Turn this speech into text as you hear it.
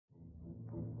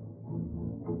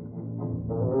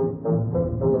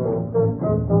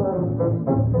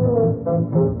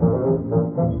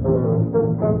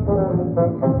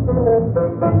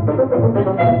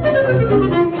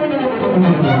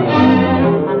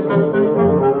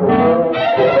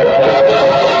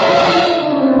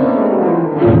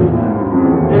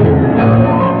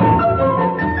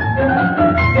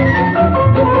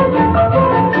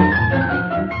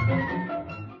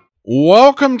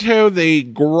Welcome to the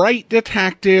Great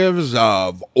Detectives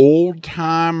of Old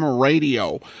Time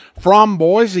Radio. From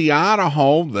Boise,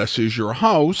 Idaho, this is your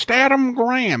host, Adam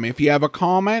Graham. If you have a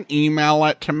comment, email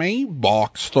it to me,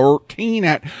 box13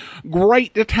 at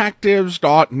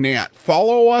greatdetectives.net.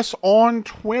 Follow us on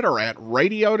Twitter at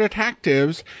Radio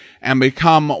Detectives and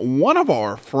become one of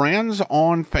our friends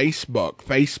on Facebook,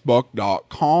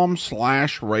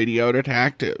 facebook.com/Radio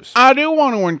Detectives. I do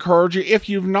want to encourage you, if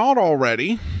you've not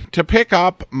already, to pick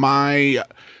up my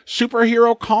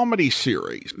superhero comedy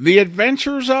series, The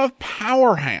Adventures of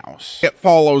Powerhouse. It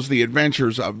follows the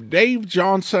adventures of Dave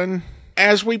Johnson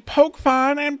as we poke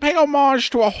fun and pay homage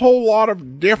to a whole lot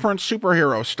of different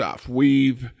superhero stuff.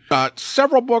 We've got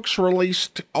several books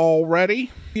released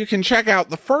already. You can check out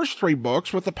the first 3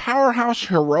 books with the Powerhouse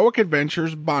Heroic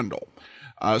Adventures bundle.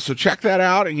 So check that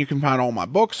out, and you can find all my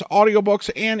books, audiobooks,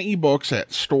 and ebooks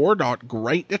at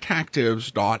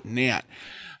store.greatdetectives.net.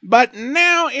 But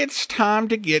now it's time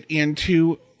to get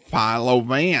into Philo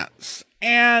Vance.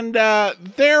 And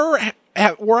there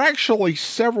were actually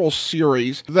several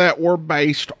series that were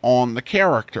based on the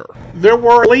character. There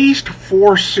were at least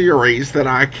 4 series that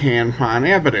I can find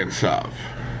evidence of.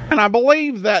 And I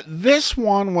believe that this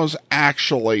one was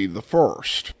actually the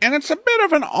first. And it's a bit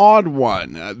of an odd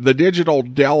one. The Digital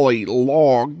Deli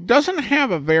log doesn't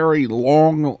have a very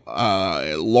long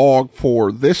log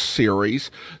for this series,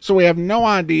 so we have no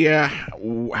idea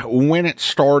when it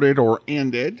started or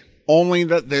ended. Only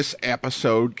that this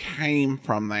episode came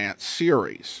from that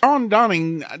series. Ron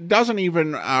Dunning doesn't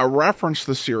even reference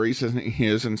the series in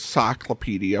his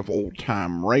Encyclopedia of Old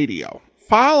Time Radio.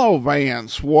 Philo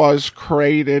Vance was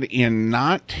created in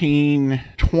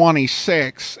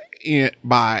 1926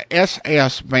 by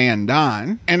S.S. Van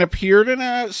Dyne and appeared in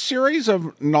a series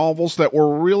of novels that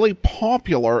were really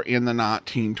popular in the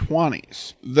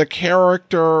 1920s. The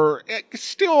character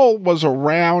still was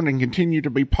around and continued to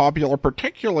be popular,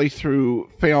 particularly through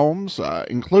films,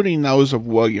 including those of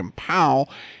William Powell,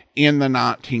 in the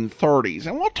 1930s.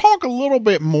 And we'll talk a little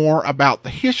bit more about the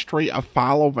history of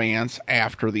Philo Vance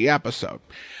after the episode.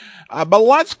 But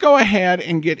let's go ahead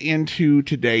and get into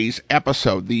today's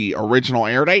episode. The original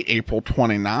air date, April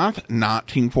 29th,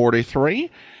 1943.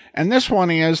 And this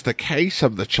one is The Case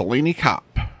of the Cellini Cup.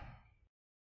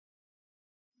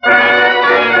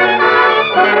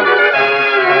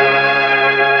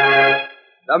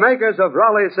 The makers of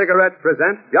Raleigh Cigarettes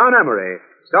present John Emery,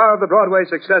 star of the Broadway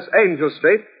success Angel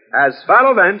Street, as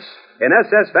Philo Vance in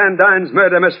S.S. Van Dyne's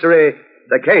murder mystery,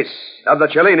 The Case of the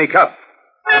Cellini Cup.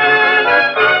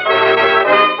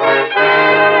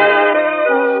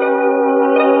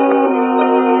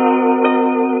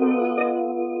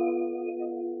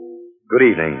 Good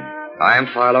evening. I am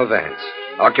Philo Vance,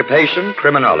 occupation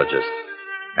criminologist.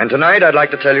 And tonight I'd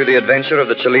like to tell you the adventure of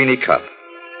the Cellini Cup.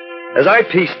 As I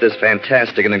pieced this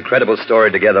fantastic and incredible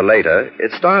story together later,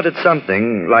 it started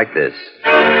something like this.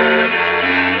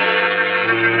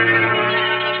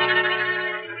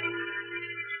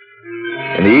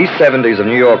 In the East 70s of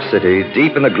New York City,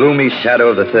 deep in the gloomy shadow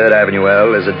of the 3rd Avenue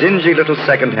L, is a dingy little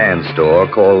second-hand store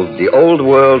called the Old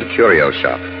World Curio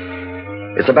Shop.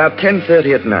 It's about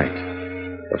 10:30 at night.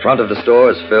 The front of the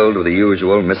store is filled with the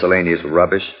usual miscellaneous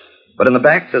rubbish, but in the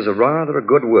back there's a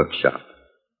good workshop.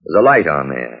 There's a light on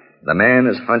there. The man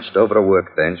is hunched over a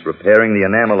workbench repairing the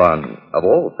enamel on, of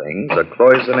all things, a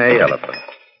cloisonne elephant.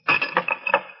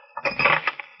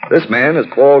 This man is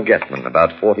Paul Getman,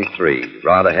 about 43,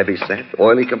 rather heavy-set,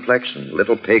 oily complexion,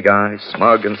 little pig eye,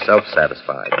 smug and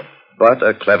self-satisfied, but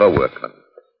a clever workman.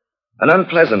 An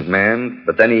unpleasant man,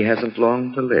 but then he hasn't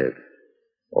long to live,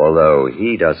 although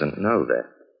he doesn't know that.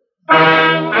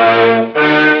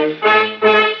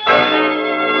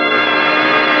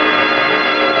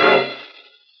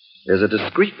 There's a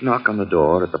discreet knock on the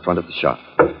door at the front of the shop.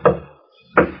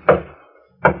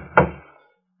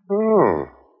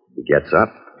 He gets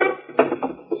up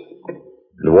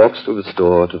and walks through the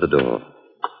store to the door.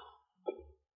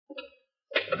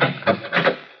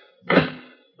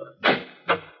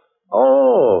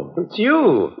 Oh, it's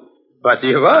you. What do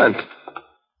you want?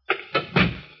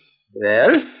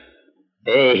 Well?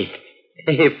 Hey,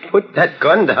 put that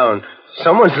gun down.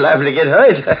 Someone's liable to get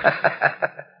hurt.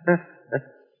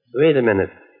 Wait a minute.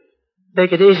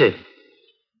 Take it easy.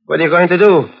 What are you going to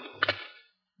do?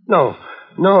 No,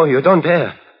 you don't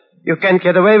dare. You can't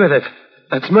get away with it.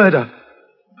 That's murder.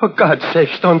 For God's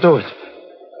sakes, don't do it.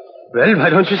 Well, why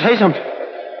don't you say something?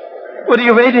 What are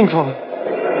you waiting for?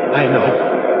 I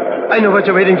know what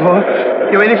you're waiting for.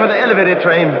 You're waiting for the elevator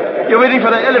train. You're waiting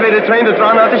for the elevator train to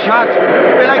drown out the shot.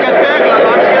 Well, I got burglar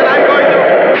alarms here, and I'm going to...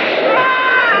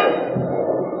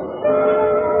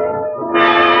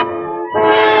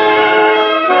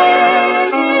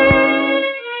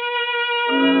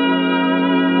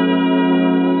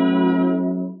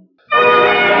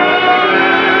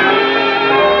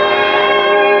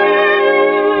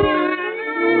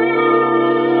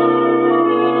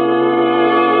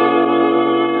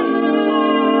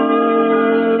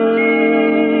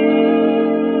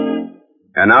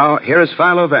 And now, here is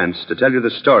Philo Vance to tell you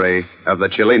the story of the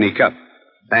Cellini Cup.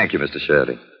 Thank you, Mr.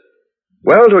 Shirley.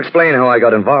 Well, to explain how I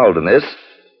got involved in this,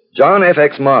 John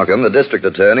F.X. Markham, the district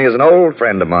attorney, is an old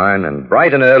friend of mine, and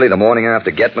bright and early the morning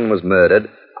after Getman was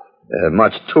murdered,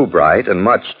 much too bright and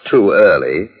much too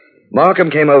early,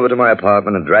 Markham came over to my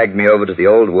apartment and dragged me over to the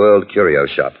Old World Curio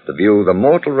Shop to view the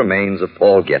mortal remains of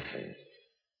Paul Getman.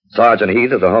 Sergeant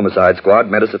Heath of the Homicide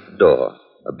Squad met us at the door,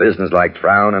 a businesslike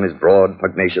frown on his broad,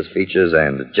 pugnacious features,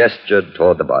 and gestured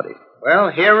toward the body. Well,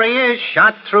 here he is,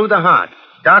 shot through the heart.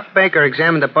 Doc Baker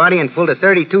examined the body and pulled a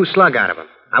 .32 slug out of him.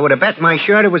 I would have bet my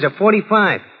shirt it was a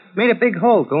 .45. Made a big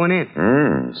hole going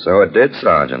in. So it did,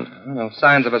 Sergeant. Well,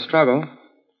 signs of a struggle.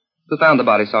 Who found the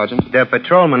body, Sergeant? The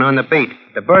patrolman on the beat.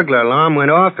 The burglar alarm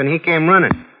went off and he came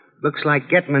running. Looks like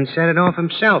Getman set it off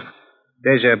himself.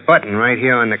 There's a button right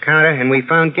here on the counter, and we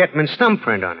found Getman's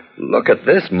thumbprint on it. Look at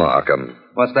this, Markham.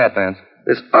 What's that, Vance?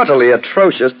 This utterly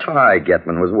atrocious tie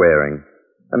Getman was wearing.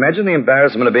 Imagine the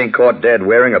embarrassment of being caught dead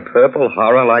wearing a purple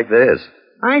horror like this.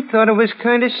 I thought it was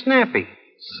kind of snappy.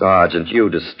 Sergeant, you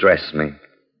distress me.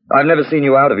 I've never seen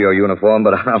you out of your uniform,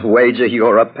 but I'll wager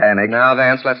you're a panic. Now,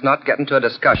 Vance, let's not get into a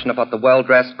discussion of what the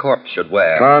well-dressed corpse should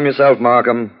wear. Calm yourself,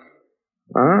 Markham.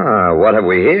 What have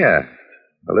we here?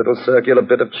 A little circular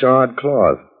bit of charred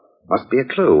cloth. Must be a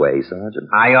clue, eh, Sergeant?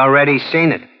 I already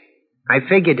seen it. I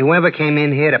figured whoever came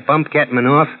in here to bump Getman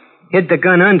off hid the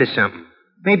gun under something.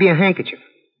 Maybe a handkerchief.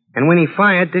 And when he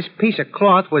fired, this piece of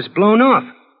cloth was blown off.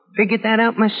 Figured that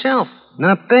out myself.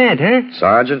 Not bad, huh?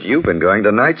 Sergeant, you've been going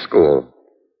to night school.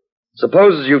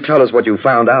 Suppose you tell us what you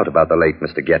found out about the late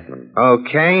Mr. Getman.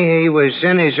 Okay, he was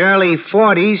in his early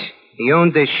 40s. He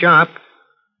owned this shop.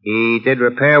 He did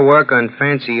repair work on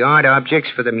fancy art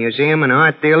objects for the museum and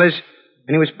art dealers,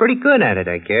 and he was pretty good at it,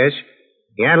 I guess.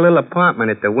 He had a little apartment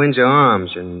at the Windsor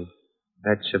Arms, and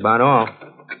that's about all.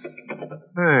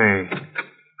 Hey,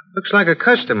 looks like a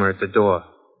customer at the door.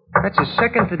 That's his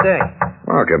second today.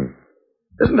 Markham,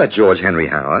 isn't that George Henry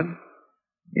Howard?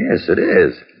 Yes, it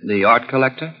is. The art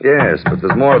collector? Yes, but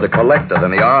there's more of the collector than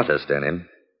the artist in him.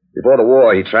 Before the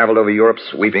war, he traveled over Europe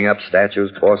sweeping up statues,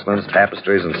 porcelains,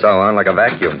 tapestries, and so on like a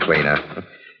vacuum cleaner.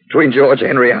 Between George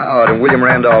Henry Howard and William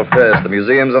Randolph Hearst, the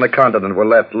museums on the continent were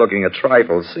left looking a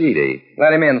trifle seedy.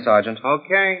 Let him in, Sergeant.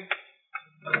 Okay.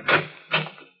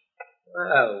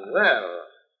 Well.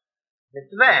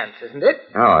 Mr. Vance, isn't it?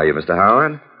 How are you, Mr.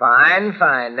 Howard?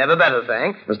 Fine. Never better,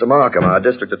 thanks. Mr. Markham, our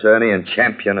district attorney and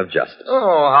champion of justice.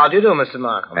 Oh, how do you do, Mr.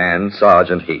 Markham? And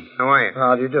Sergeant Heath. How are you?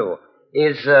 How do you do?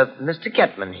 Is Mr.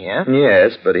 Getman here?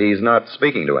 Yes, but he's not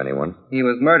speaking to anyone. He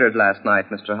was murdered last night,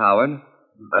 Mr. Howard.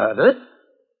 Murdered?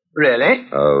 Really?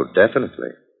 Oh, definitely.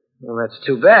 Well, that's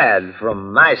too bad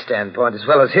from my standpoint as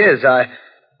well as his. I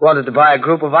wanted to buy a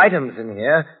group of items in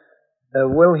here.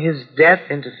 Will his death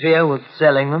interfere with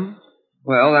selling them?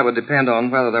 Well, that would depend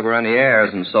on whether there were any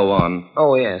heirs and so on.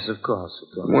 Oh, yes, of course.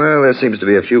 Well, there seems to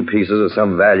be a few pieces of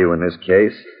some value in this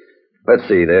case. Let's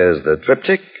see, there's the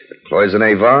triptych, the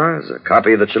cloisonne vase, a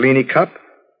copy of the Cellini cup,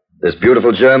 this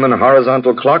beautiful German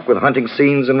horizontal clock with hunting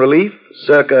scenes in relief,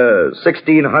 circa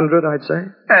 1600, I'd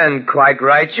say. And quite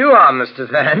right you are, Mr.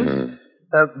 Vance.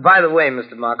 By the way,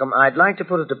 Mr. Markham, I'd like to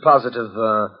put a deposit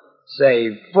of, say,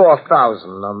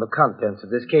 $4,000 on the contents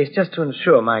of this case just to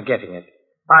ensure my getting it.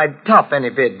 I'd top any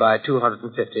bid by $250.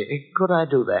 Could I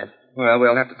do that? Well,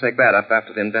 we'll have to take that up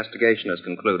after the investigation is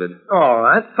concluded. All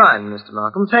right, fine, Mr.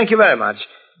 Markham. Thank you very much.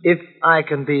 If I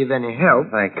can be of any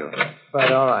help. Thank you.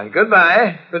 Right, all right.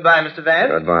 Goodbye. Goodbye, Mr.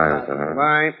 Vance. Goodbye, Mr.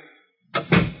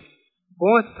 Bye.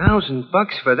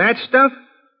 $4,000 for that stuff?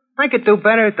 I could do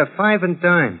better at the 5 and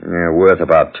dime. Yeah, worth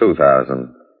about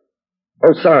 $2,000.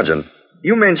 Oh, Sergeant,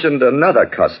 you mentioned another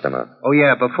customer. Oh,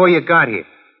 yeah, before you got here.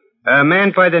 A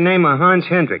man by the name of Hans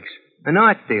Hendricks. An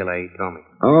art dealer, he told me.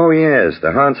 Oh, yes,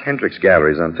 the Hans Hendricks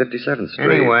Galleries on 57th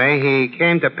Street. Anyway, he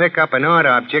came to pick up an art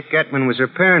object Getman was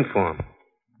repairing for him.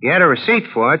 He had a receipt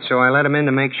for it, so I let him in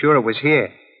to make sure it was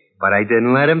here. But I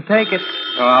didn't let him take it.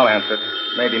 Oh, I'll answer it.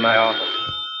 Maybe my office.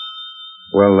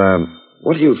 Well,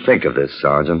 what do you think of this,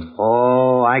 Sergeant?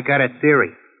 Oh, I got a theory.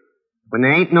 When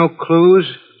there ain't no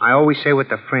clues, I always say what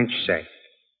the French say.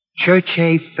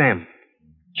 Cherchez femme.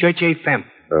 Cherchez femme.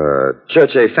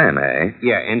 Cherchez femme, eh?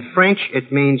 Yeah, in French,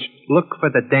 it means look for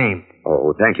the dame.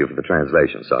 Oh, thank you for the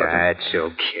translation, Sergeant. That's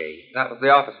okay. That was the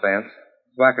office, Vance.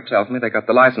 Swacker tells me they got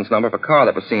the license number of a car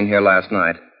that was seen here last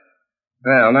night.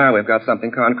 Well, now we've got something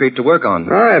concrete to work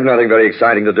on. I have nothing very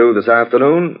exciting to do this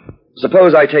afternoon.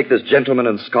 Suppose I take this gentleman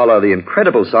and scholar, the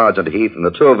incredible Sergeant Heath, and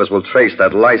the two of us will trace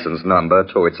that license number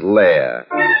to its lair.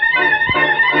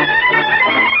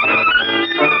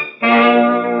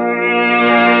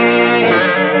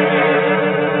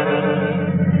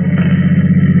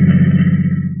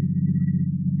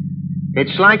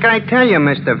 It's like I tell you,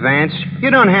 Mr. Vance. You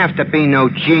don't have to be no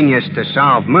genius to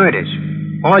solve murders.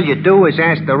 All you do is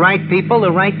ask the right people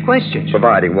the right questions.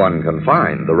 Providing one can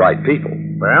find the right people.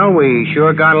 Well, we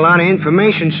sure got a lot of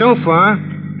information so far.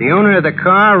 The owner of the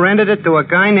car rented it to a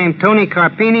guy named Tony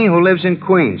Carpini who lives in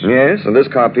Queens. Yes, and this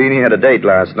Carpini had a date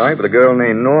last night with a girl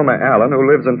named Norma Allen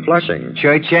who lives in Flushing.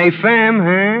 Church A fam,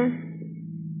 huh?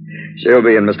 She'll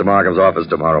be in Mr. Markham's office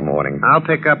tomorrow morning. I'll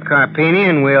pick up Carpini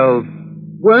and we'll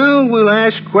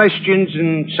ask questions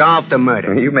and solve the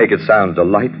murder. You make it sound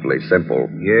delightfully simple.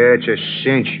 Yeah, it's a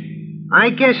cinch. I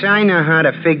guess I know how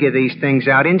to figure these things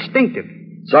out instinctively.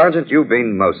 Sergeant, you've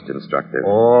been most instructive.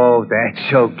 Oh,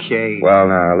 that's okay. Well,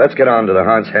 now, let's get on to the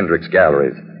Hans Hendricks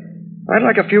galleries. I'd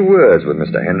like a few words with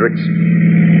Mr. Hendricks.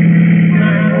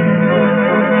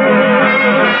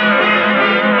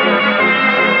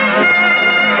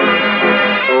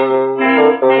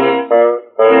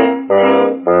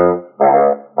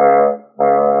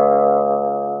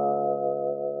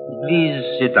 Please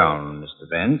sit down, Mr.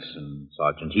 Vance and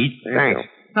Sergeant Heath. Thanks.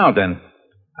 Now then,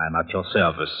 I'm at your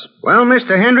service. Well,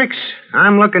 Mr. Hendricks,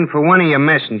 I'm looking for one of your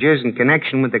messengers in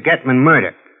connection with the Getman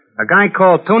murder. A guy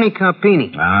called Tony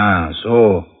Carpini. Ah,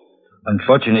 so.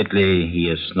 Unfortunately, he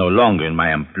is no longer in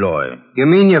my employ. You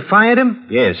mean you fired him?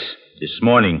 Yes, this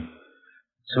morning.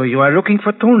 So you are looking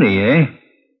for Tony, eh?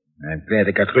 I'm glad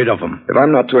I got rid of him. If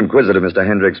I'm not too inquisitive, Mr.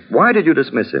 Hendricks, why did you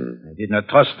dismiss him? I did not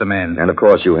trust the man. And, of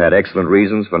course, you had excellent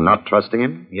reasons for not trusting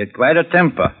him? He had quite a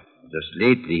temper. Just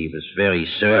lately, he was very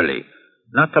surly.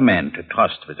 Not a man to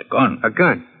trust with a gun. A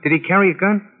gun? Did he carry a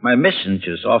gun? My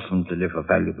messengers often deliver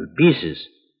valuable pieces.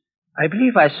 I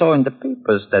believe I saw in the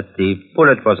papers that the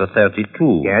bullet was a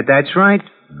 .32. Yeah, that's right.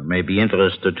 You may be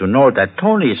interested to know that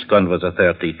Tony's gun was a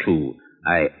 .32.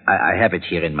 I have it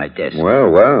here in my desk. Well,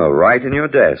 right in your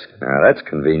desk. Now, that's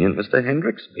convenient, Mr.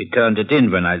 Hendricks. He turned it in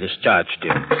when I discharged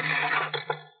him.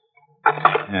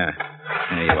 Yeah,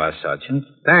 there you are, Sergeant.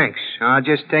 Thanks. I'll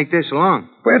just take this along.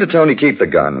 Where did Tony keep the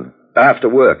gun? After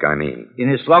work, I mean. In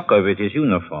his locker with his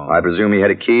uniform. I presume he had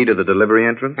a key to the delivery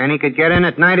entrance? And he could get in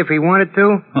at night if he wanted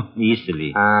to?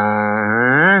 Easily.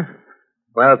 Uh-huh.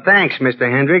 Well, thanks,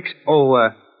 Mr. Hendricks. Oh,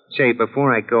 say,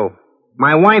 before I go,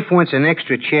 my wife wants an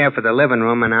extra chair for the living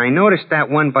room, and I noticed that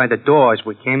one by the door as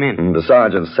we came in. The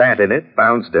sergeant sat in it,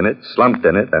 bounced in it, slumped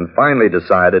in it, and finally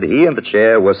decided he and the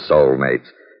chair were soulmates.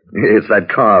 It's that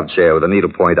carved chair with a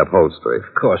needlepoint upholstery.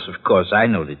 Of course, I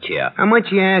know the chair. How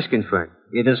much are you asking for it?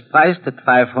 It is priced at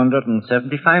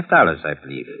 $575, I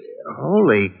believe.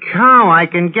 Holy cow, I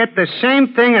can get the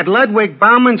same thing at Ludwig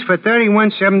Bauman's for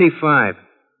 $31.75.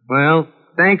 Well,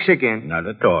 thanks again. Not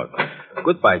at all.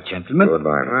 Goodbye, gentlemen. Goodbye.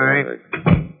 All right.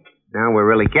 Now we're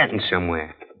really getting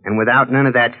somewhere. And without none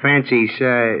of that fancy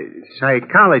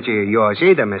psychology of yours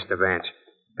either, Mr. Vance.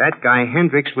 That guy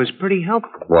Hendricks was pretty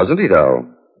helpful. Wasn't he, though?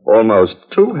 Almost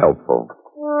too helpful.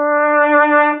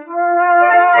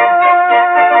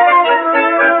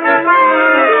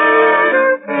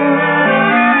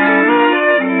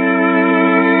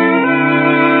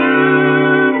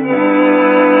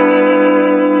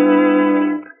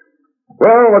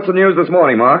 Well, what's the news this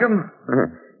morning, Markham?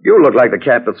 You look like the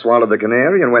cat that swallowed the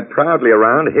canary and went proudly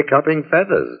around hiccuping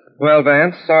feathers. Well,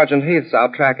 Vance, Sergeant Heath's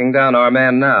out tracking down our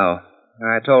man now.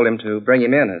 I told him to bring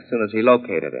him in as soon as he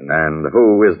located him. And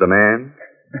who is the man?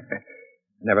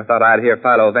 Never thought I'd hear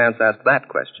Philo Vance ask that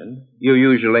question. You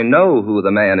usually know who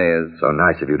the man is. So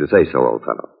nice of you to say so, old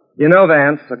fellow. You know,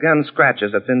 Vance, a gun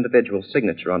scratches its individual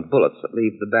signature on bullets that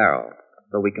leave the barrel.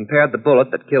 So we compared the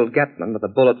bullet that killed Getman with the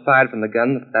bullet fired from the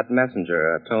gun that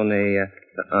messenger, Tony...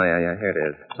 here it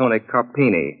is. Tony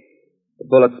Carpini. The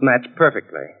bullets match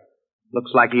perfectly.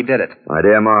 Looks like he did it. My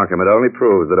dear Markham, it only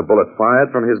proves that a bullet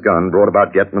fired from his gun brought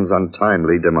about Getman's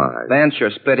untimely demise. Vance,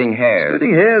 you're splitting hairs.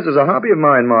 Splitting hairs is a hobby of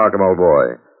mine, Markham, old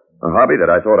boy. A hobby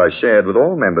that I thought I shared with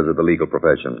all members of the legal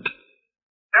profession.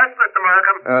 Yes, Mr.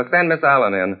 Markham. Send Miss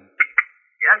Allen in.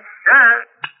 Yes, sir.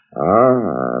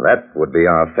 Ah, that would be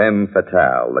our femme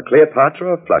fatale, the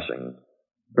Cleopatra of Flushing.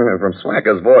 From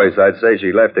Swacker's voice, I'd say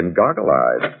she left him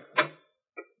goggle-eyed.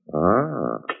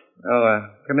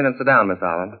 Come in and sit down, Miss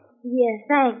Allen. Yes,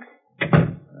 thanks.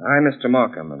 I'm Mr.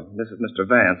 Markham, and this is Mr.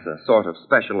 Vance, a sort of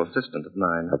special assistant of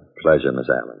mine. A pleasure, Miss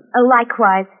Allen.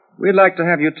 Likewise. We'd like to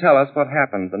have you tell us what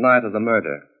happened the night of the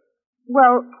murder.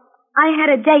 Well, I had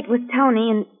a date with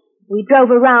Tony, and we drove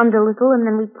around a little, and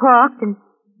then we parked, and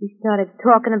we started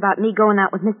talking about me going out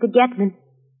with Mr. Getman.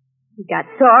 He got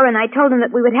sore, and I told him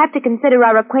that we would have to consider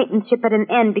our acquaintanceship at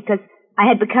an end because I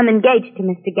had become engaged to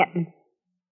Mr. Getman.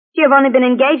 Gee, I've only been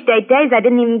engaged 8 days. I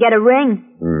didn't even get a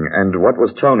ring. And what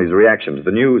was Tony's reaction to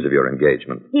the news of your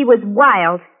engagement? He was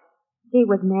wild. He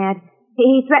was mad.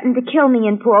 He threatened to kill me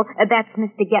and Paul. That's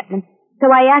Mr. Getman. So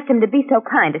I asked him to be so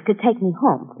kind as to take me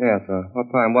home. Yes, what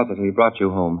time was it he brought you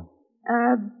home?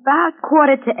 About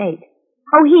 7:45.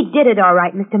 Oh, he did it all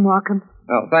right, Mr. Markham.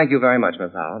 Oh, thank you very much,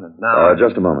 Miss Allen. And now...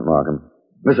 Just a moment, Markham.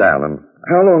 Miss Allen,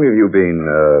 how long have you been,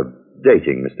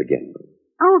 dating Mr. Getman?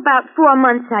 Oh, about 4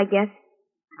 months, I guess.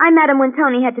 I met him when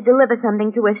Tony had to deliver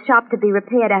something to his shop to be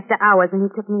repaired after hours, and he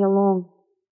took me along.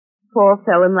 Paul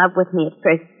fell in love with me at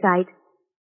first sight.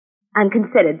 I'm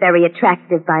considered very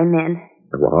attractive by men.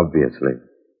 Well, obviously.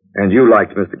 And you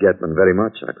liked Mr. Getman very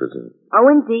much, I presume.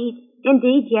 Oh, indeed.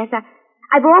 Indeed, yes.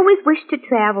 I've always wished to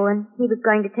travel, and he was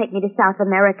going to take me to South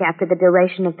America after the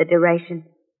duration of the duration.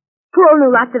 Paul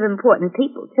knew lots of important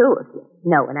people, too, if you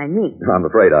know what I mean. I'm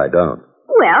afraid I don't.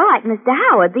 Well, like Mr.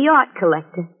 Howard, the art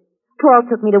collector. Paul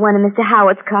took me to one of Mr.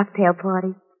 Howard's cocktail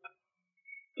parties.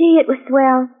 Gee, it was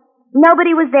swell.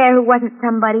 Nobody was there who wasn't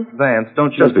somebody. Vance,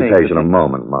 don't you Just be patient a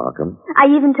moment, Markham.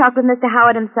 I even talked with Mr.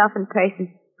 Howard himself in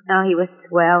person. Oh, he was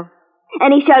swell.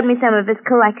 And he showed me some of his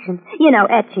collection. You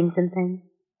know, etchings and things.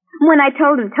 When I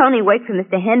told him Tony worked for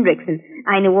Mr. Hendricks, and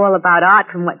I knew all about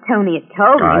art from what Tony had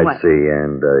told me. I see,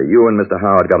 and you and Mr.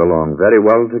 Howard got along very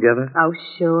well together? Oh,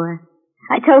 sure.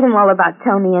 I told him all about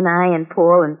Tony and I and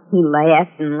Paul, and he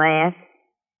laughed and laughed.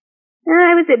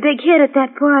 I was a big hit at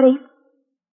that party.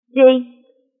 Gee,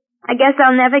 I guess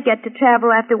I'll never get to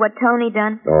travel after what Tony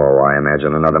done. Oh, I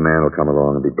imagine another man will come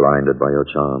along and be blinded by your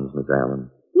charms, Miss Allen.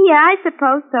 Yeah, I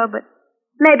suppose so, but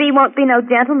maybe he won't be no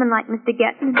gentleman like Mr.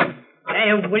 Getman.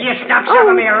 Hey, will you stop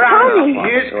shoving me around? Tony.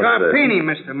 Here's Carpini,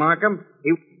 Mr. Markham.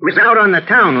 He was out on the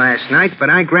town last night, but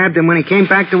I grabbed him when he came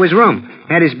back to his room.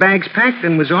 Had his bags packed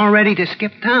and was all ready to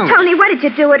skip town. Tony, what did you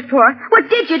do it for? What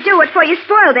did you do it for? You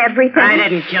spoiled everything. I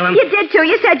didn't kill him. You did too.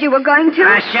 You said you were going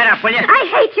to. Shut up, will you? I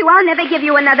hate you. I'll never give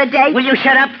you another date. Will you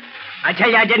shut up? I tell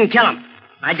you, I didn't kill him.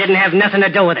 I didn't have nothing to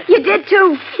do with it. You did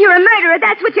too. You're a murderer.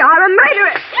 That's what you are, a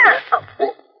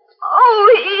murderer.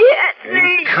 Oh, he hit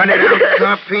me. Cut it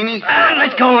out, Carpini.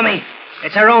 Let go of me.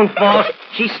 It's her own fault.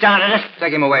 She started it.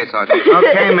 Take him away, Sergeant.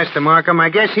 Okay, Mr. Markham. I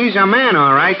guess he's a man,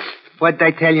 all right. What'd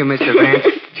I tell you, Mr. Vance?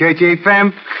 Church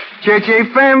femme. Church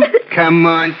femme. Come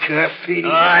on, Carpini.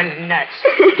 Oh, nuts.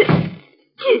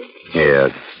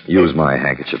 Here, use my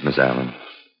handkerchief, Miss Allen.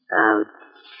 Oh,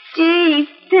 gee,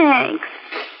 thanks.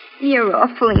 You're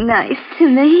awfully nice to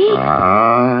me.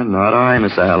 Not I,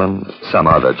 Miss Allen. Some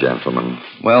other gentleman.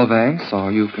 Well, Vance,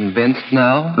 are you convinced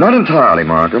now? Not entirely,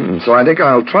 Markham. So I think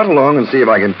I'll trot along and see if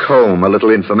I can comb a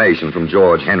little information from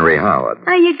George Henry Howard.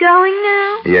 Are you going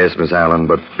now? Yes, Miss Allen,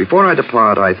 but before I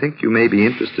depart, I think you may be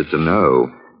interested to know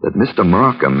that Mr.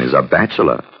 Markham is a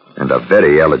bachelor and a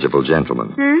very eligible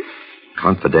gentleman.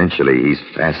 Confidentially, he's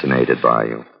fascinated by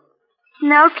you.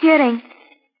 No kidding.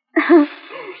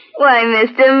 Why,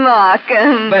 Mr.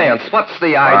 Markham. Vance, what's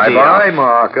the idea? Bye-bye,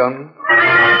 Markham.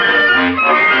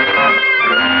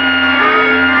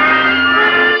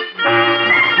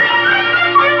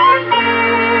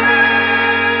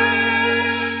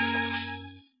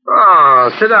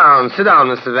 Oh, sit down,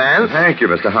 Mr. Vance. Thank you,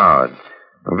 Mr. Howard.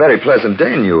 A very pleasant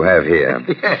den you have here.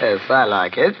 Yes, I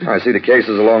like it. I see the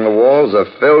cases along the walls are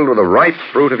filled with the ripe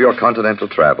fruit of your continental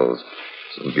travels.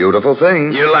 Some beautiful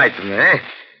things. You like them, eh?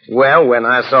 Well, when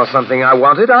I saw something I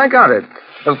wanted, I got it.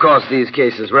 Of course, these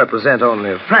cases represent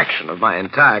only a fraction of my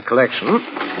entire collection.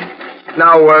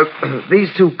 Now, these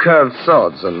two curved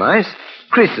swords are nice.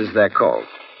 Creases, they're called.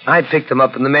 I picked them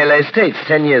up in the Malay States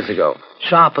 10 years ago.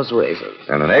 Sharp as razors.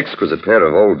 And an exquisite pair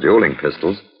of old dueling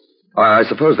pistols. I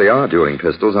suppose they are dueling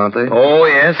pistols, aren't they? Oh,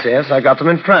 yes. I got them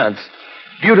in France.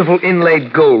 Beautiful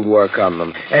inlaid gold work on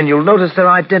them. And you'll notice they're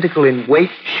identical in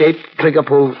weight, shape, trigger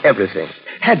pull, everything.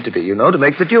 Had to be, to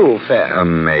make the duel fair.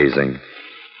 Amazing.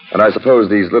 And I suppose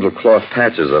these little cloth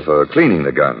patches are for cleaning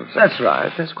the guns. That's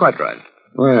right. That's quite right.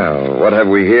 Well, what have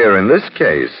we here in this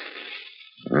case?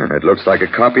 It looks like a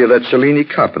copy of that Cellini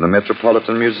cup in the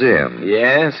Metropolitan Museum.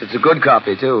 Yes, it's a good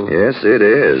copy, too. Yes, it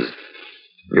is.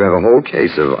 You have a whole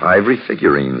case of ivory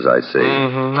figurines, I see.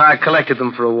 Mm-hmm. I collected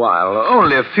them for a while.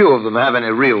 Only a few of them have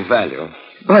any real value.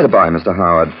 By the by, Mr.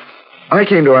 Howard, I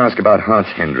came to ask about Hans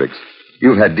Hendricks.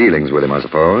 You've had dealings with him, I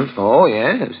suppose. Oh,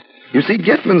 yes. You see,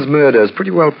 Getman's murder is pretty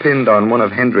well pinned on one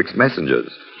of Hendricks'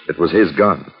 messengers. It was his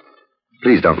gun.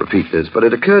 Please don't repeat this, but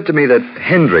it occurred to me that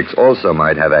Hendricks also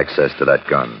might have access to that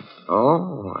gun.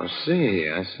 Oh, I see.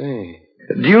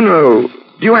 Do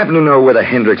you happen to know whether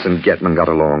Hendricks and Getman got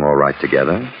along all right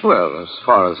together? Well, as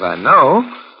far as I know.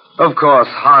 Of course,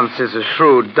 Hans is a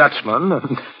shrewd Dutchman,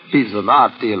 and he's an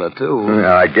art dealer, too.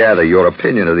 I gather your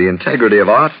opinion of the integrity of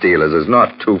art dealers is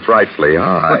not too frightfully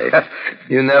high.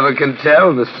 You never can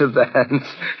tell, Mr. Vance.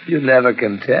 You never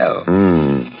can tell.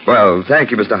 Well,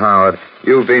 thank you, Mr. Howard.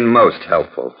 You've been most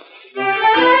helpful.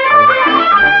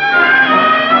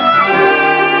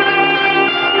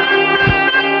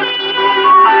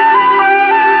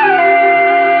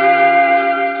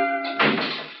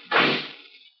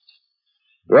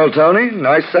 Well, Tony,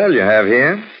 nice cell you have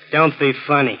here. Don't be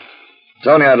funny.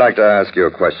 Tony, I'd like to ask you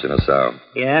a question or so.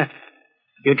 Yeah?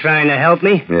 You trying to help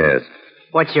me? Yes.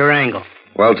 What's your angle?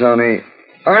 Well, Tony,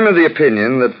 I'm of the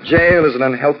opinion that jail is an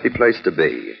unhealthy place to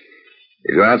be.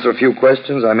 If you answer a few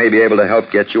questions, I may be able to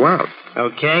help get you out.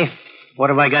 Okay. What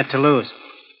have I got to lose?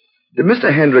 Did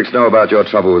Mr. Hendricks know about your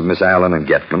trouble with Miss Allen and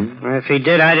Getman? Well, if he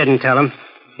did, I didn't tell him.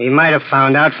 He might have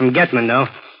found out from Getman, though.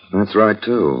 That's right,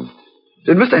 too.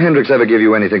 Did Mr. Hendricks ever give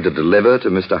you anything to deliver to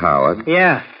Mr. Howard?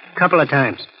 Yeah, a couple of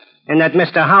times. And that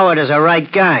Mr. Howard is a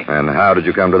right guy. And how did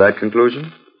you come to that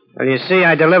conclusion? Well, you see,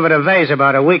 I delivered a vase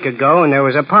about a week ago, and there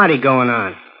was a party going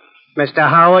on. Mr.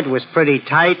 Howard was pretty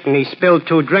tight, and he spilled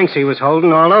 2 drinks he was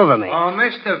holding all over me. Oh,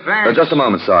 Mr. Vance. Just a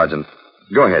moment, Sergeant.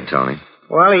 Go ahead, Tony.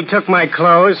 Well, he took my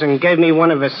clothes and gave me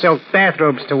one of his silk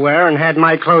bathrobes to wear and had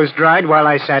my clothes dried while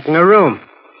I sat in the room.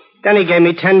 Then he gave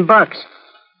me $10.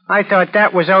 I thought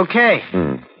that was okay.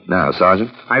 Now,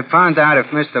 Sergeant. I found out if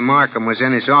Mr. Markham was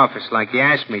in his office like he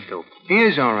asked me to. He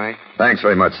is all right. Thanks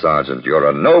very much, Sergeant. You're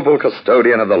a noble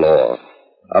custodian of the law.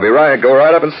 I'll go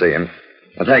right up and see him.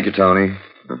 Thank you, Tony.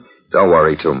 Don't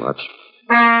worry too much.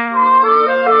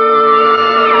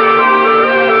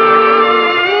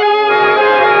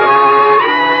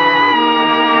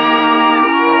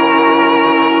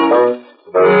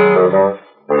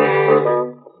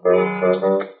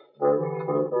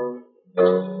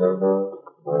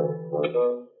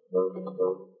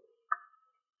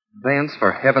 Vance,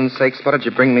 for heaven's sakes, what did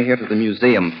you bring me here to the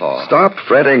museum for? Stop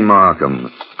fretting,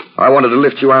 Markham. I wanted to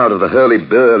lift you out of the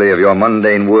hurly-burly of your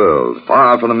mundane world,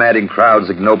 far from the madding crowd's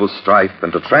ignoble strife,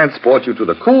 and to transport you to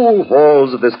the cool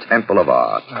halls of this temple of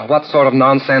art. What sort of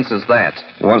nonsense is that?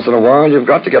 Once in a while, you've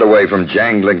got to get away from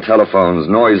jangling telephones,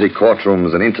 noisy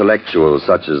courtrooms, and intellectuals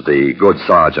such as the good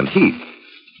Sergeant Heath.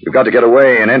 You've got to get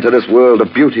away and enter this world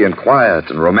of beauty and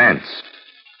quiet and romance.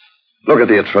 Look at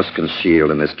the Etruscan shield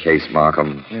in this case,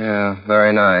 Markham. Yeah,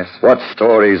 very nice. What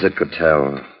stories it could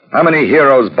tell. How many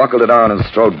heroes buckled it on and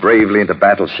strode bravely into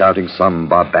battle shouting some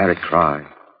barbaric cry.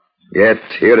 Yet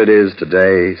here it is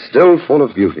today, still full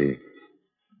of beauty.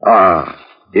 Ah,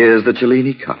 here's the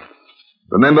Cellini cup.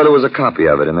 Remember, there was a copy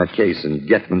of it in that case in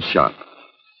Getman's shop.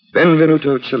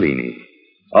 Benvenuto Cellini.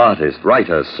 Artist,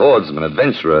 writer, swordsman,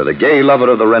 adventurer, the gay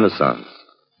lover of the Renaissance.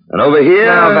 And over here...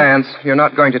 Now, Vance, you're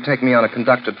not going to take me on a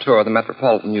conducted tour of the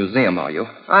Metropolitan Museum, are you?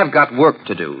 I've got work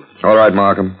to do. All right,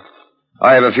 Markham.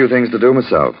 I have a few things to do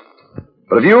myself.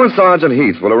 But if you and Sergeant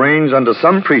Heath will arrange under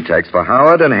some pretext for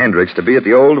Howard and Hendricks to be at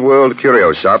the Old World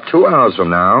Curio Shop 2 hours from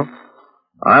now,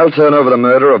 I'll turn over the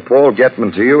murder of Paul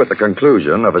Getman to you at the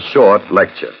conclusion of a short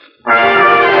lecture.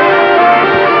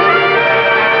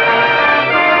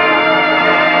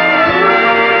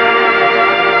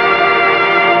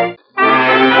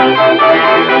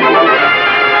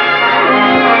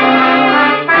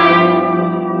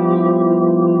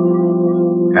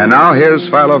 And now here's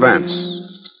Philo Vance.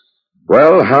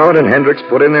 Well, Howard and Hendricks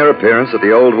put in their appearance at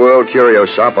the Old World Curio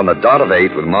Shop on the dot of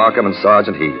 8 with Markham and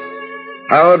Sergeant Heath.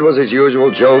 Howard was his usual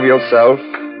jovial self,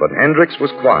 but Hendricks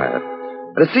was quiet,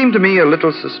 and it seemed to me a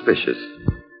little suspicious.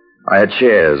 I had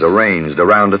chairs arranged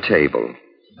around a table,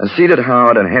 and seated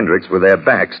Howard and Hendricks with their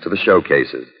backs to the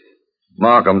showcases.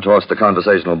 Markham tossed the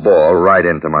conversational ball right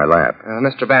into my lap.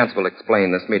 Mr. Vance will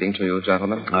explain this meeting to you,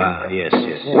 gentlemen. Yes.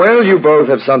 Well, you both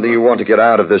have something you want to get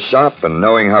out of this shop, and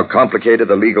knowing how complicated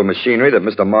the legal machinery that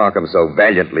Mr. Markham so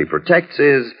valiantly protects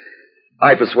is,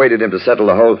 I persuaded him to settle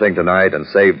the whole thing tonight and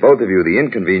save both of you the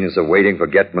inconvenience of waiting for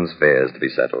Getman's fares to be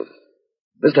settled.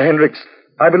 Mr. Hendricks,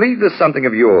 I believe there's something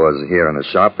of yours here in the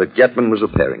shop that Getman was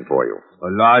repairing for you. A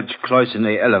large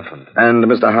Cloisonne elephant. And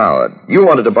Mr. Howard, you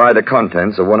wanted to buy the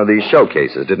contents of one of these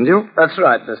showcases, didn't you? That's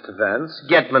right, Mr. Vance.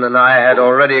 Getman and I had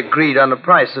already agreed on a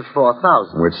price of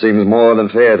 $4,000. Which seems more than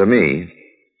fair to me.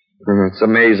 It's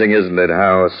amazing, isn't it,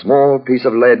 how a small piece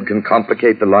of lead can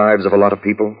complicate the lives of a lot of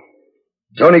people?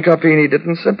 Tony Carpini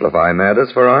didn't simplify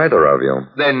matters for either of you.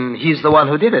 Then he's the one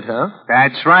who did it, huh?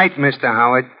 That's right, Mr.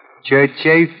 Howard. Church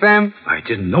femme. I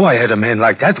didn't know I had a man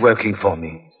like that working for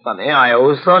me. Funny, I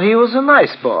always thought he was a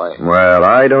nice boy. Well,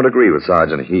 I don't agree with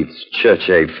Sergeant Heath's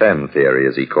cherche femme theory,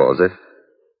 as he calls it.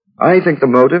 I think the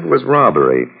motive was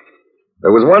robbery.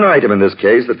 There was one item in this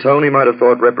case that Tony might have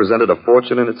thought represented a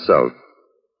fortune in itself.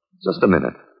 Just a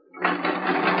minute.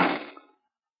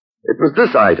 It was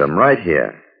this item right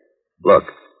here. Look,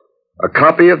 a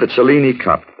copy of the Cellini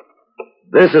cup.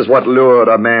 This is what lured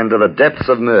a man to the depths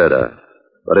of murder.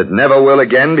 But it never will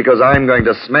again because I'm going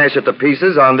to smash it to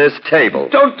pieces on this table.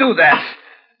 Don't do that.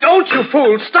 Don't, you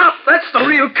fool. Stop. That's the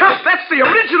real cup. That's the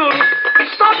original.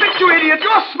 Stop it, you idiot.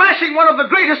 You're smashing one of the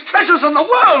greatest treasures in the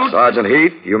world. Sergeant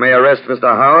Heath, you may arrest Mr.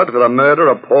 Howard for the murder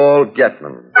of Paul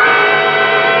Getman.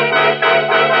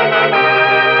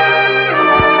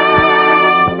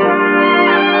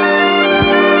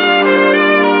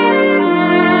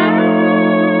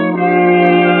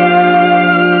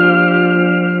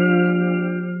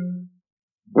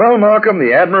 Well, Markham,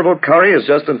 the Admirable Curry has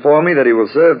just informed me that he will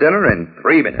serve dinner in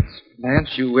 3 minutes. Vance,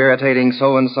 you irritating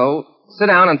so-and-so. Sit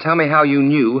down and tell me how you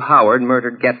knew Howard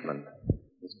murdered Getman.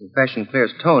 His confession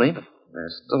clears Tony, but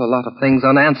there's still a lot of things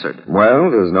unanswered. Well,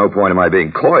 there's no point in my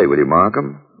being coy with you,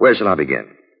 Markham. Where shall I begin?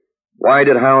 Why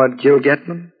did Howard kill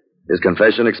Getman? His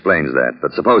confession explains that,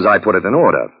 but suppose I put it in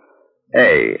order.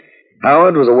 A.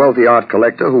 Howard was a wealthy art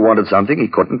collector who wanted something he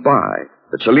couldn't buy.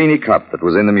 The Cellini cup that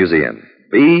was in the museum.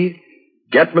 B.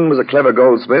 Getman was a clever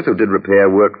goldsmith who did repair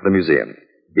work for the museum.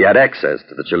 He had access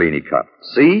to the Cellini cup.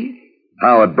 C.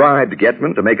 Howard bribed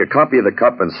Getman to make a copy of the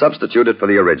cup and substitute it for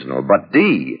the original. But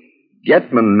D.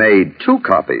 Getman made 2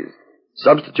 copies,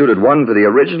 substituted one for the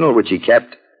original which he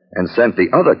kept, and sent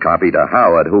the other copy to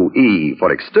Howard, who, E,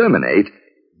 for exterminate,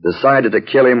 decided to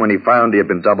kill him when he found he had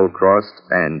been double-crossed,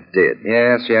 and did.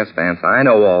 Yes, Vance, I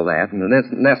know all that, and it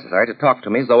isn't necessary to talk to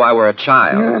me as though I were a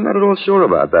child. Yeah, I'm not at all sure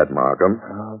about that, Markham.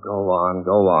 Oh, go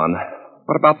on.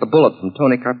 What about the bullet from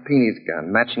Tony Carpini's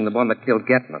gun, matching the one that killed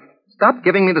Getman? Stop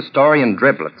giving me the story in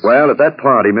driblets. Well, at that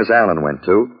party Miss Allen went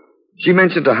to, she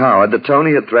mentioned to Howard that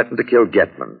Tony had threatened to kill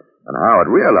Getman, and Howard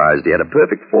realized he had a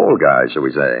perfect fall guy, shall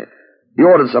we say. He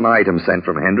ordered some item sent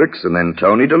from Hendricks, and then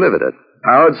Tony delivered it.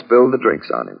 Howard spilled the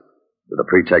drinks on him. With the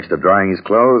pretext of drying his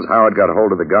clothes, Howard got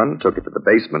hold of the gun, took it to the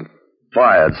basement,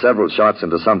 fired several shots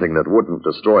into something that wouldn't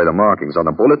destroy the markings on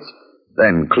the bullets,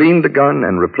 then cleaned the gun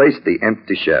and replaced the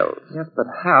empty shells. Yes, but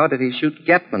how did he shoot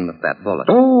Getman with that bullet?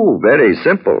 Oh, very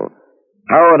simple.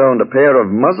 Howard owned a pair of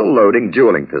muzzle-loading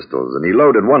dueling pistols, and he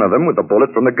loaded one of them with the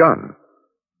bullet from the gun.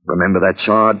 Remember that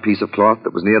charred piece of cloth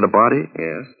that was near the body?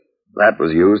 Yes. That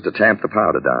was used to tamp the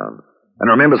powder down. And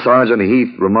remember Sergeant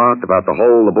Heath remarked about the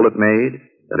hole the bullet made?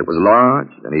 That it was large,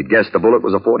 and he'd guessed the bullet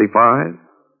was a .45?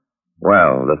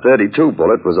 Well, the .32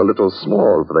 bullet was a little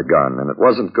small for the gun, and it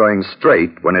wasn't going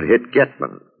straight when it hit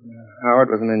Getman.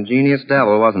 Howard was an ingenious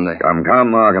devil, wasn't he?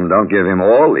 Come, Markham, don't give him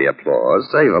all the applause.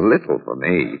 Save a little for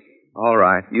me. All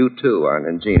right, you too are an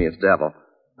ingenious devil.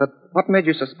 But what made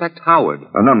you suspect Howard?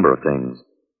 A number of things.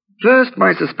 First,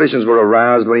 my suspicions were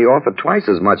aroused when he offered twice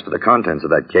as much for the contents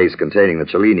of that case containing the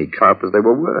Cellini cup as they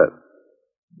were worth.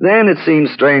 Then it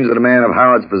seemed strange that a man of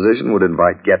Howard's position would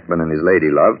invite Getman and his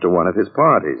lady-love to one of his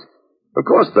parties. Of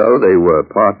course, though, they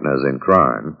were partners in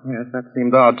crime. Yes, that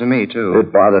seemed odd to me, too. It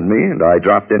bothered me, and I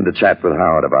dropped in to chat with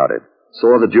Howard about it.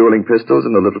 Saw the dueling pistols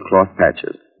and the little cloth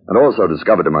patches, and also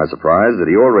discovered to my surprise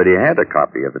that he already had a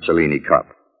copy of the Cellini cup.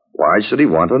 Why should he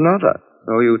want another?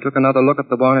 So you took another look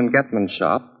at the one in Getman's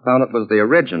shop, found it was the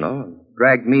original, and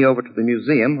dragged me over to the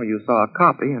museum where you saw a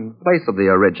copy in place of the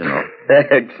original.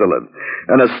 Excellent.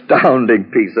 An astounding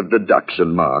piece of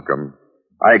deduction, Markham.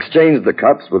 I exchanged the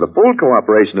cups with the full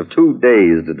cooperation of 2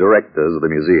 dazed directors of the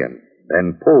museum,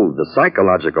 then pulled the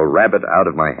psychological rabbit out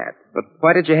of my hat. But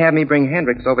why did you have me bring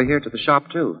Hendricks over here to the shop,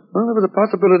 too? Well, there was a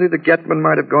possibility that Getman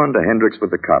might have gone to Hendricks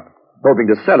with the cup, hoping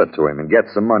to sell it to him and get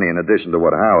some money in addition to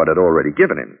what Howard had already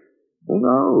given him. Who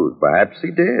knows? Perhaps he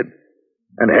did.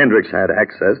 And Hendricks had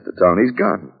access to Tony's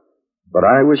gun. But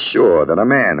I was sure that a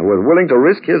man who was willing to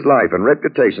risk his life and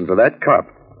reputation for that cup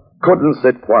couldn't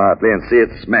sit quietly and see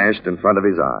it smashed in front of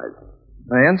his eyes.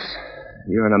 Vance,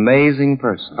 you're an amazing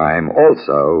person. I'm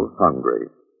also hungry.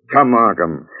 Come,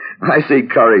 Markham. I see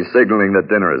Curry signaling that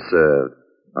dinner is served.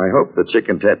 I hope the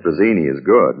chicken tetrazzini is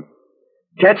good.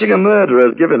 Catching a murderer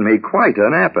has given me quite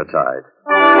an appetite.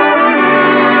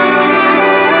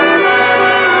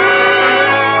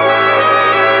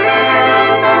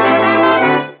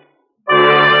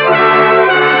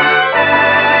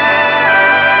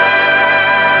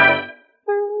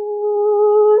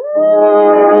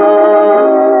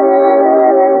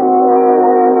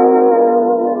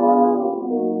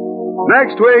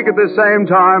 Next week at the same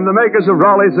time, the makers of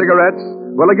Raleigh cigarettes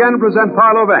will again present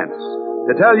Philo Vance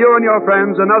to tell you and your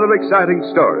friends another exciting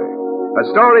story. A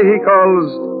story he calls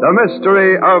The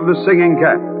Mystery of the Singing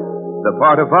Cat. The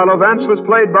part of Philo Vance was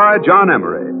played by John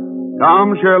Emery.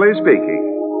 Tom Shirley speaking.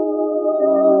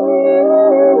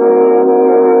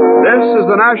 This is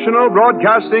the National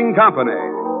Broadcasting Company.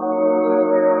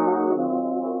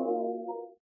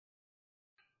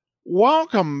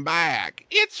 Welcome back.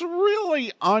 It's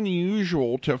really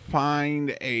unusual to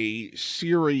find a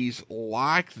series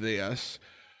like this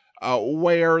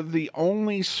where the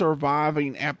only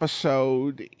surviving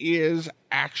episode is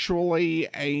actually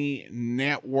a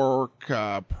network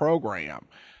program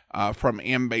from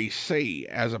NBC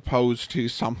as opposed to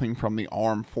something from the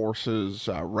Armed Forces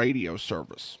radio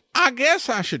service. I guess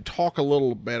I should talk a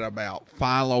little bit about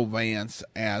Philo Vance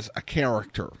as a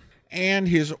character and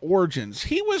his origins.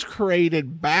 He was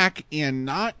created back in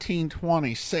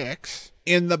 1926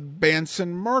 in the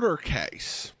Benson murder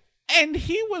case. And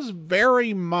he was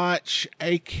very much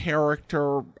a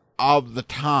character of the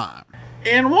time.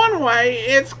 In one way,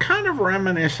 it's kind of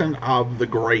reminiscent of The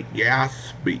Great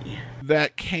Gatsby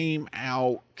that came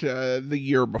out the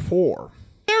year before.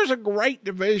 There's a great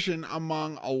division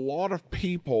among a lot of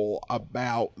people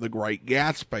about The Great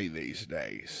Gatsby these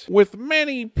days, with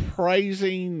many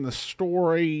praising the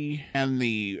story and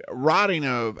the writing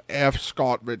of F.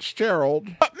 Scott Fitzgerald,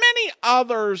 but many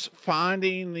others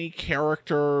finding the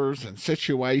characters and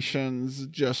situations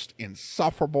just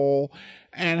insufferable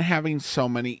and having so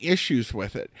many issues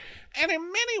with it. And in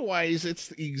many ways, it's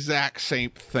the exact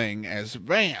same thing as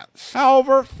Vance.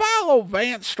 However, Philo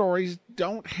Vance stories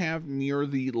don't have near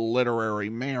the literary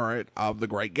merit of The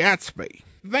Great Gatsby.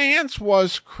 Vance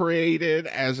was created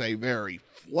as a very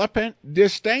flippant,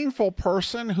 disdainful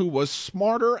person who was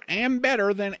smarter and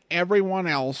better than everyone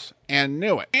else and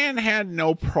knew it, and had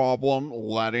no problem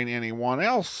letting anyone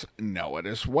else know it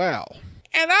as well.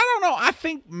 And I don't know, I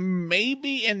think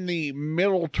maybe in the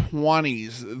middle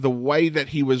 20s, the way that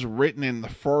he was written in the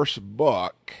first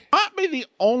book might be the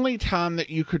only time that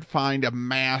you could find a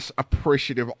mass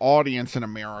appreciative audience in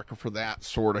America for that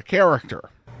sort of character.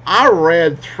 I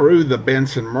read through the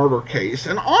Benson murder case,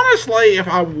 and honestly, if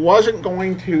I wasn't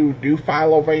going to do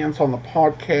Philo Vance on the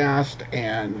podcast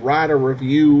and write a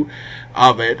review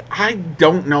of it, I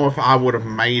don't know if I would have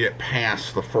made it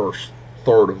past the first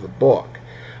third of the book.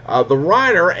 The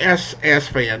writer, S.S.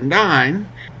 Van Dyne,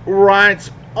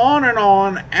 writes on and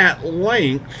on at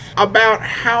length about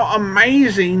how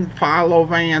amazing Philo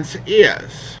Vance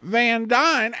is. Van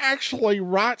Dyne actually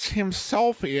writes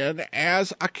himself in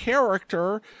as a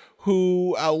character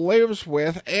who lives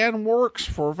with and works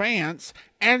for Vance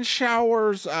and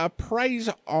showers praise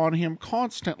on him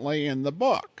constantly in the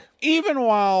book. Even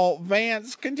while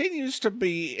Vance continues to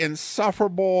be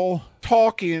insufferable,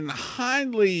 talking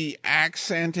highly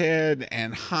accented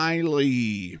and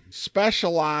highly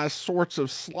specialized sorts of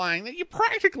slang that you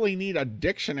practically need a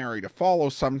dictionary to follow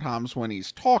sometimes when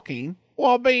he's talking,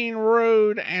 while being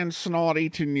rude and snotty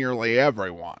to nearly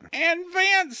everyone. And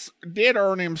Vance did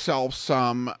earn himself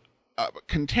some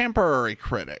contemporary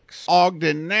critics.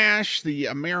 Ogden Nash, the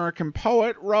American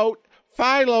poet, wrote,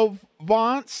 "Philo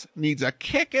Vance needs a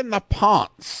kick in the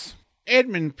pants."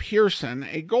 Edmund Pearson,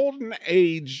 a Golden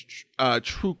Age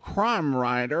true crime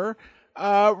writer,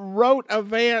 wrote of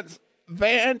Vance,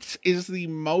 "Vance is the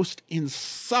most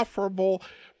insufferable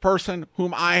person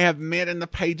whom I have met in the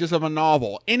pages of a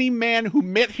novel. Any man who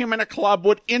met him in a club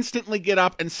would instantly get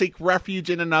up and seek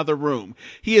refuge in another room.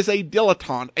 He is a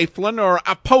dilettante, a flaneur,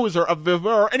 a poser, a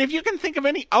viveur, and if you can think of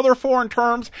any other foreign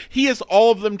terms, he is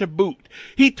all of them to boot.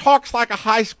 He talks like a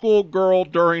high school girl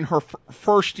during her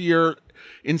first year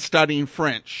in studying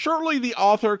French. Surely the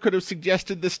author could have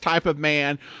suggested this type of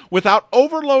man without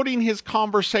overloading his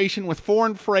conversation with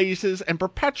foreign phrases and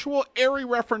perpetual airy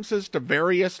references to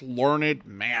various learned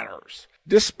matters."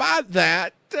 Despite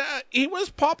that, he was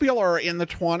popular in the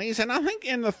 20s and I think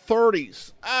in the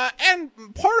 30s. And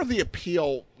part of the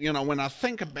appeal, when I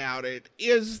think about it,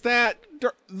 is that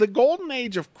the golden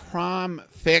age of crime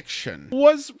fiction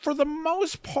was, for the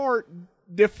most part,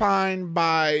 defined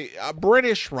by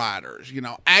British writers,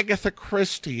 Agatha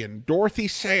Christie and Dorothy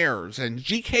Sayers and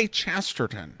G.K.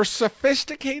 Chesterton. For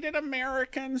sophisticated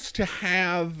Americans to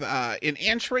have an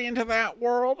entry into that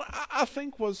world, I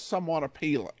think was somewhat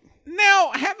appealing.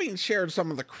 Now, having shared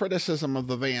some of the criticism of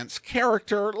the Vance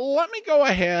character, let me go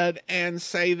ahead and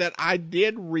say that I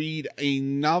did read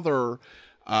another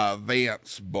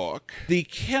Vance book, The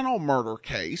Kennel Murder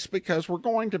Case, because we're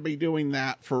going to be doing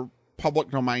that for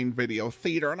public domain video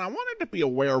theater, and I wanted to be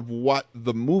aware of what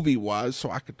the movie was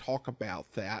so I could talk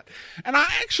about that. And I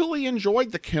actually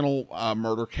enjoyed the Kennel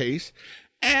murder case,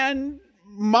 and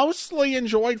mostly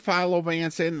enjoyed Philo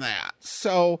Vance in that.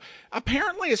 So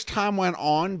apparently as time went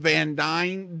on, Van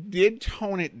Dyne did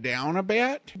tone it down a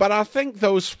bit, but I think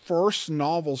those first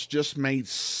novels just made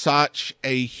such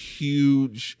a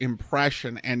huge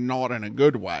impression, and not in a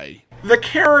good way. The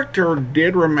character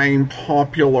did remain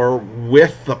popular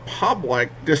with the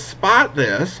public despite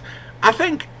this. I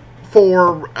think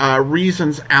for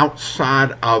reasons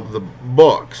outside of the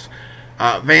books.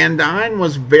 Van Dyne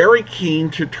was very keen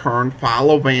to turn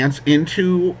Philo Vance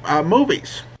into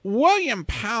movies. William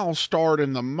Powell starred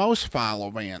in the most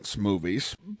Philo Vance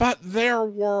movies, but there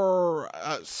were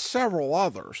several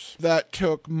others that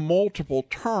took multiple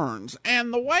turns.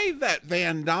 And the way that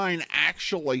Van Dyne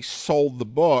actually sold the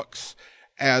books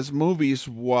as movies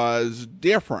was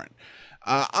different.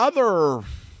 Other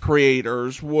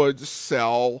creators would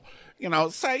sell,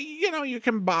 say, you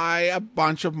can buy a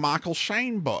bunch of Michael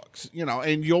Shayne books,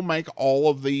 and you'll make all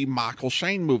of the Michael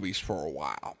Shayne movies for a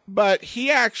while. But he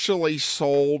actually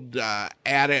sold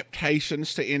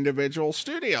adaptations to individual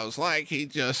studios, like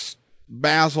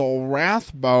Basil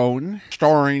Rathbone,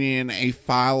 starring in a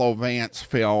Philo Vance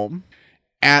film,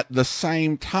 at the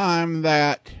same time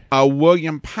that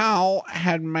William Powell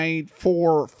had made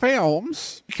 4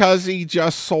 films because he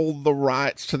just sold the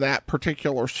rights to that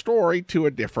particular story to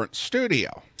a different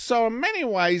studio. So in many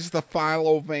ways, the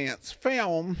Philo Vance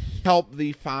film helped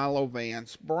the Philo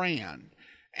Vance brand.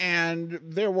 And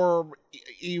there were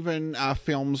even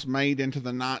films made into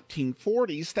the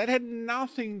 1940s that had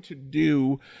nothing to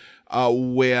do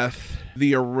with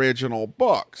the original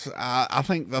books. I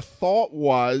think the thought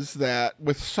was that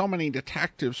with so many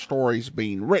detective stories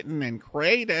being written and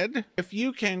created, if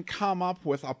you can come up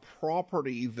with a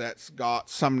property that's got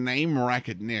some name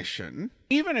recognition,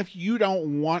 even if you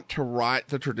don't want to write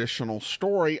the traditional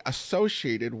story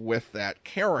associated with that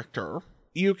character,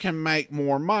 you can make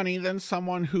more money than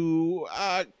someone who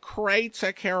creates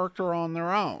a character on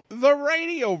their own. The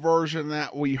radio version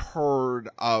that we heard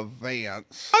of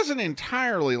Vance wasn't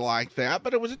entirely like that,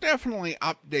 but it was definitely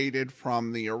updated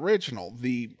from the original.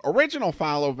 The original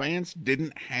Philo Vance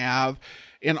didn't have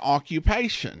an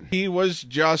occupation. He was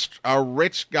just a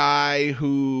rich guy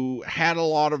who had a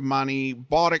lot of money,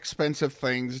 bought expensive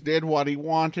things, did what he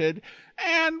wanted,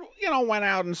 and, went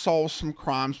out and solved some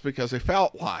crimes because he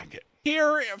felt like it.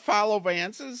 Here, Philo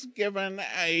Vance is given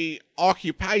a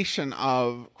occupation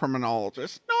of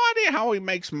criminologist. No idea how he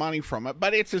makes money from it,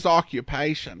 but it's his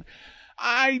occupation.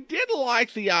 I did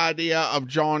like the idea of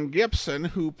John Gibson,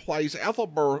 who plays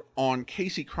Ethelbert on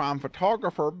Casey Crime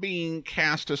Photographer, being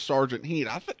cast as Sergeant Heat.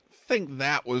 I think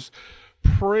that was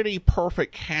pretty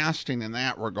perfect casting in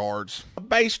that regards,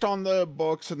 based on the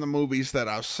books and the movies that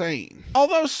I've seen.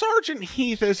 Although Sergeant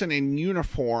Heath isn't in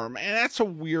uniform, and that's a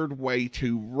weird way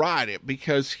to write it,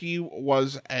 because he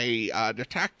was a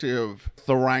detective,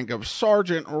 the rank of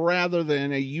sergeant, rather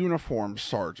than a uniformed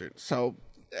sergeant. So,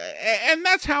 and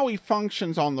that's how he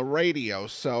functions on the radio,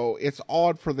 so it's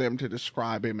odd for them to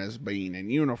describe him as being in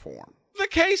uniform. The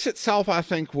case itself, I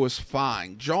think, was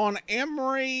fine. John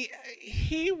Emery,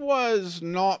 he was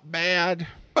not bad,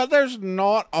 but there's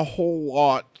not a whole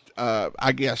lot,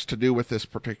 to do with this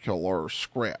particular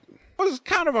script. It was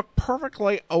kind of a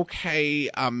perfectly okay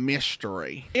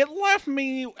mystery. It left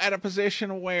me at a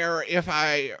position where if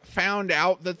I found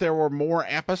out that there were more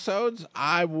episodes,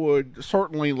 I would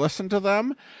certainly listen to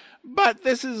them, but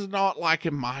this is not like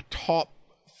in my top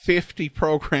 50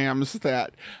 programs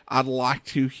that I'd like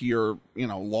to hear,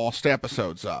 lost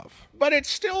episodes of. But it's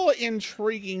still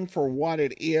intriguing for what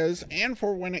it is and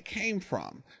for when it came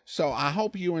from. So I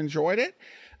hope you enjoyed it.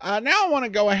 Now I want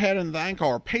to go ahead and thank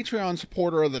our Patreon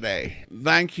supporter of the day.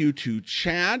 Thank you to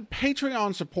Chad,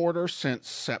 Patreon supporter since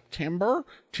September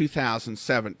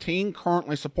 2017,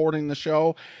 currently supporting the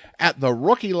show at the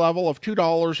rookie level of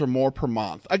 $2 or more per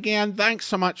month. Again, thanks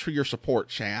so much for your support,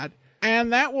 Chad.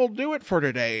 And that will do it for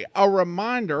today. A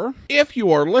reminder, if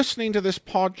you are listening to this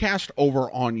podcast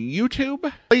over on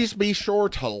YouTube, please be sure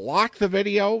to like the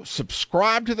video,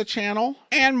 subscribe to the channel,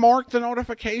 and mark the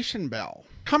notification bell.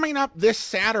 Coming up this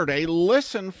Saturday,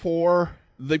 listen for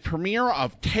the premiere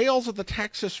of Tales of the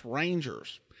Texas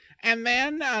Rangers. And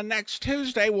then next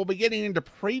Tuesday, we'll be getting into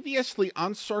previously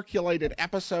uncirculated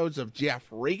episodes of Jeff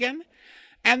Regan.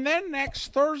 And then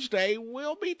next Thursday,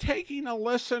 we'll be taking a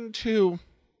listen to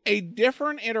a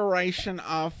different iteration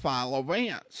of Philo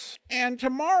Vance. And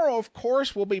tomorrow, of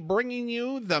course, we'll be bringing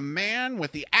you the man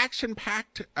with the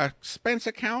action-packed expense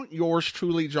account, yours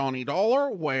truly, Johnny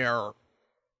Dollar, where...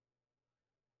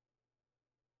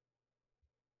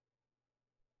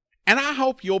 And I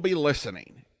hope you'll be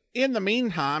listening. In the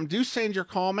meantime, do send your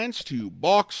comments to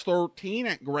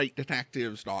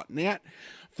box13@greatdetectives.net.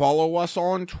 Follow us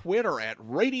on Twitter at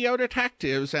Radio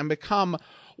Detectives and become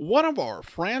one of our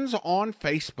friends on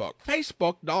Facebook,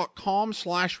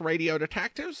 facebook.com/Radio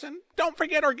Detectives. And don't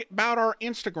forget about our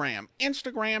Instagram,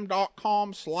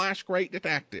 instagram.com/Great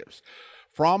Detectives.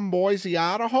 From Boise,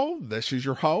 Idaho, this is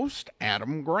your host,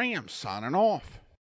 Adam Graham, signing off.